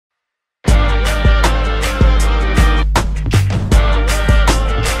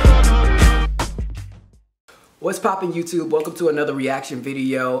What's poppin' YouTube? Welcome to another reaction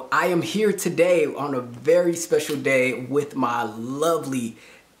video. I am here today on a very special day with my lovely,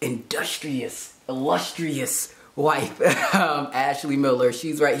 industrious, illustrious wife, Ashley Miller.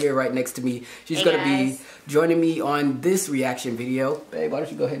 She's right here, right next to me. She's gonna be joining me on this reaction video. Babe, why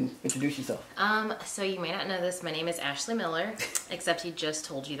don't you go ahead and introduce yourself? So you may not know this. My name is Ashley Miller, except he just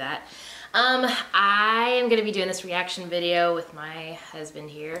told you that. I am gonna be doing this reaction video with my husband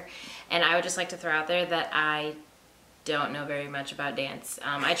here, and I would just like to throw out there that I don't know very much about dance.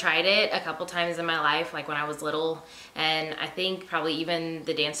 I tried it a couple times in my life, like when I was little, and I think probably even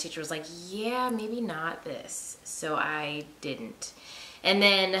the dance teacher was like, yeah, maybe not this, so I didn't. And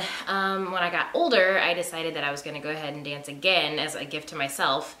then when I got older, I decided that I was gonna go ahead and dance again as a gift to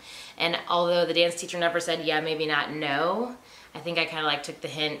myself, and although the dance teacher never said yeah, maybe not, no, I think I kind of like took the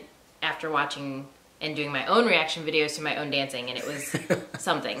hint after watching and doing my own reaction videos to my own dancing, and it was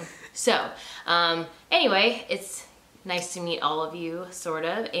something. So, anyway, it's nice to meet all of you, sort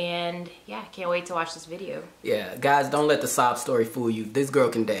of, and yeah, can't wait to watch this video. Yeah, guys, don't let the sob story fool you. This girl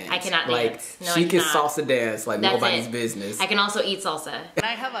can dance. I cannot dance. No, she can salsa dance like nobody's business. I can also eat salsa. Can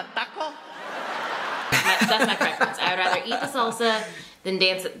I have a taco? That's my preference. I would rather eat the salsa than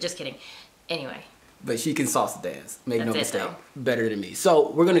dance. Just kidding. Anyway. But she can salsa dance, make no mistake, though. Better than me.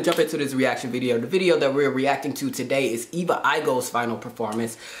 So we're gonna jump into this reaction video. The video that we're reacting to today is Eva Igo's final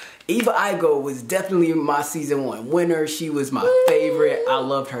performance. Eva Igo was definitely my season 1 winner. She was my favorite. I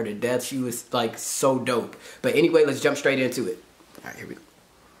loved her to death. She was like so dope. But anyway, let's jump straight into it. All right, here we go.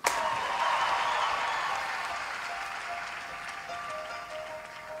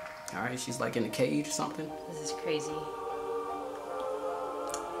 All right, she's like in a cage or something. This is crazy.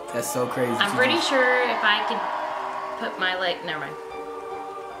 That's so crazy. I'm pretty sure if I could put my leg, never mind.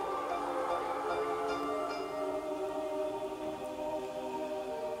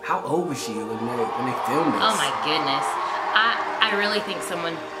 How old was she when they filmed this? Oh my goodness. I really think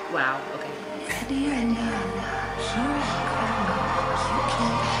someone, wow, okay.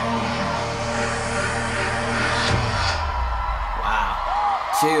 Wow.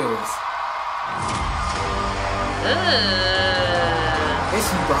 Chills. And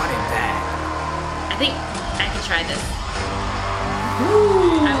she brought it back. I think I could try this.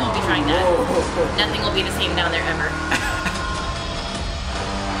 Ooh. I won't be trying that. Whoa. Nothing will be the same down there ever.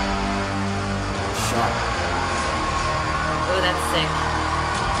 Sharp. Oh, that's sick.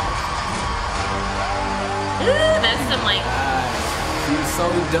 Ooh, that's some like... She's so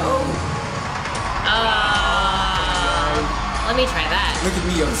dope. Let me try that. Look at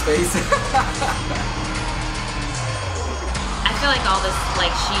me on his face. I feel like all this, like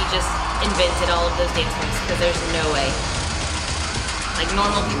she just invented all of those dance moves because there's no way. Like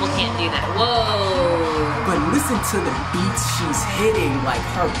normal people can't do that. Whoa! But listen to the beats she's hitting, like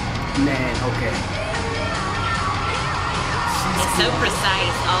her, man, okay. It's so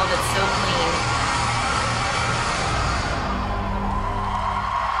precise, all of it's so clean.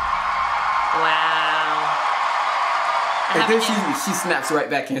 Wow. And then she snaps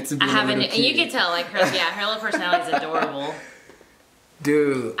right back into being and you can tell, like her, yeah, her little personality is adorable.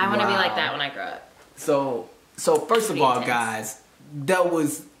 Dude, I want to be like that when I grow up. So first of all, guys, that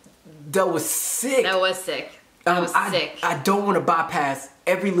was sick. That was sick. That was sick. I don't want to bypass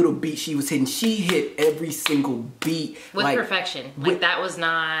every little beat she was hitting. She hit every single beat with perfection. Like that was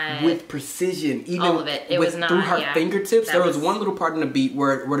not with precision. Even all of it. It was not through her fingertips. There was one little part in the beat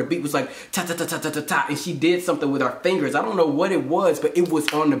where the beat was like ta ta ta ta ta ta ta, and she did something with her fingers. I don't know what it was, but it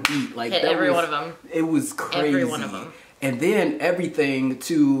was on the beat. Like hit every one of them. It was crazy. Every one of them. And then everything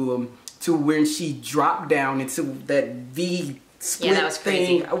to when she dropped down into that V split that was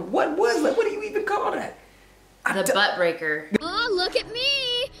crazy. thing. What was that? What do you even call that? The butt breaker. Oh, look at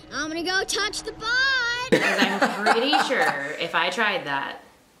me! I'm gonna go touch the butt! Because I'm pretty sure if I tried that,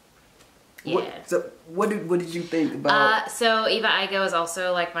 yeah. What did you think about? So Eva Igo is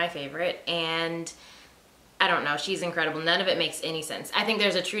also like my favorite, and I don't know, she's incredible. None of it makes any sense. I think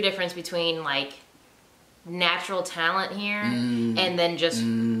there's a true difference between like natural talent here and then just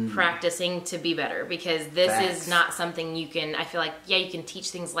practicing to be better, because this is not something you can, I feel like, yeah, you can teach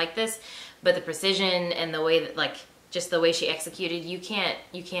things like this, but the precision and the way that, like, just the way she executed, you can't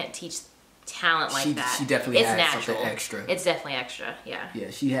teach talent like that. She definitely has something extra. It's definitely extra, yeah. Yeah,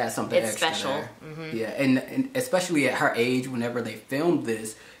 she has something extra. It's special. Yeah, and especially at her age, whenever they filmed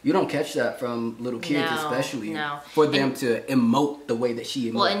this, you don't catch that from little kids, especially for them to emote the way that she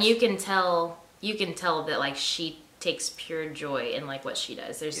emotes. Well, and you can tell that like she takes pure joy in like what she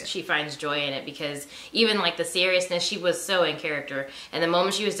does. She finds joy in it, because even like the seriousness, she was so in character, and the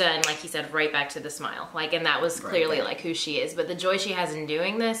moment she was done, like he said, right back to the smile, like, and that was clearly like who she is. But the joy she has in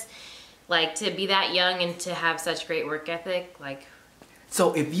doing this, Like, to be that young and to have such great work ethic, like...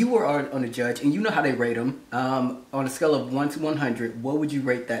 So if you were on a judge, and you know how they rate them, on a scale of 1 to 100, what would you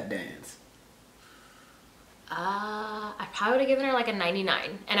rate that dance? I probably would have given her like a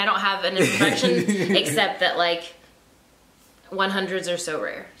 99. And I don't have an impression except that like 100s are so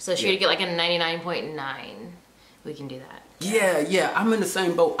rare. So she would get like a 99.9. We can do that. Yeah, I'm in the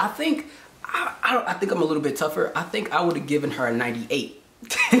same boat. I think I'm a little bit tougher. I think I would have given her a 98.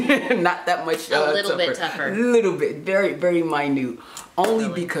 Not that much. A little bit tougher. A little bit, very, very minute. Only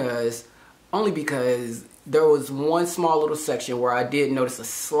because there was one small little section where I did notice a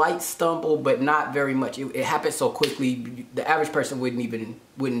slight stumble, but not very much. It happened so quickly, the average person wouldn't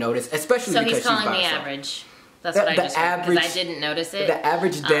notice, especially because she's by herself. So he's calling me average. That's what I just heard, because I didn't notice it. The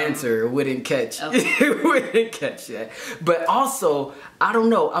average dancer wouldn't catch wouldn't catch that. But also, I don't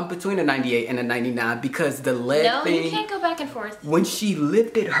know, I'm between a 98 and a 99 because the leg thing... No, you can't go back and forth. When she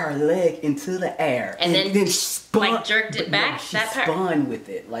lifted her leg into the air and then spun, like jerked it back, she that part. spun with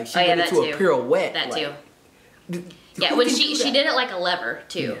it. Like she went into a pirouette. That like, too. Yeah, when she did it like a lever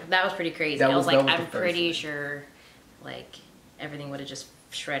too. Yeah. That was pretty crazy. I was like, I'm pretty sure like everything would have just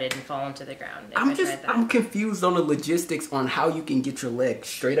shredded and fallen to the ground. I'm confused on the logistics on how you can get your leg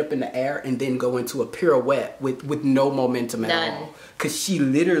straight up in the air and then go into a pirouette with no momentum at all. Because she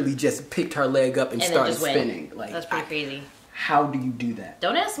literally just picked her leg up and started spinning. Like, that's pretty crazy. How do you do that?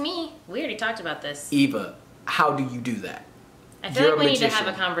 Don't ask me. We already talked about this. Eva, how do you do that? I feel like we need to have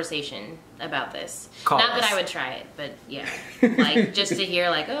a conversation about this. Call Not us. that I would try it, but yeah. Like, just to hear,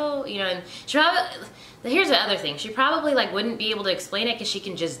 like, oh, you know, and she probably... Here's the other thing. She probably, like, wouldn't be able to explain it because she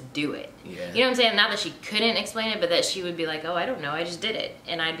can just do it. Yeah. You know what I'm saying? Not that she couldn't explain it, but that she would be like, oh, I don't know, I just did it.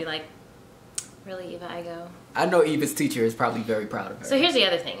 And I'd be like, really, Eva Igo? I know Eva's teacher is probably very proud of her. So here's the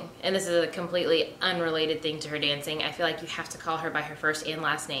other thing, and this is a completely unrelated thing to her dancing. I feel like you have to call her by her first and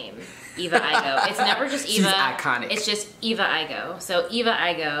last name, Eva Igo. It's never just Eva. She's iconic. It's just Eva Igo. So Eva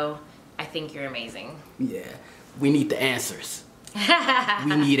Igo, I think you're amazing. Yeah, we need the answers.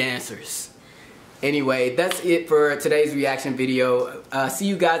 We need answers. Anyway, that's it for today's reaction video. See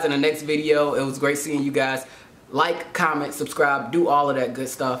you guys in the next video. It was great seeing you guys. Like, comment, subscribe, do all of that good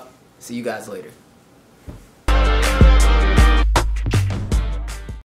stuff. See you guys later.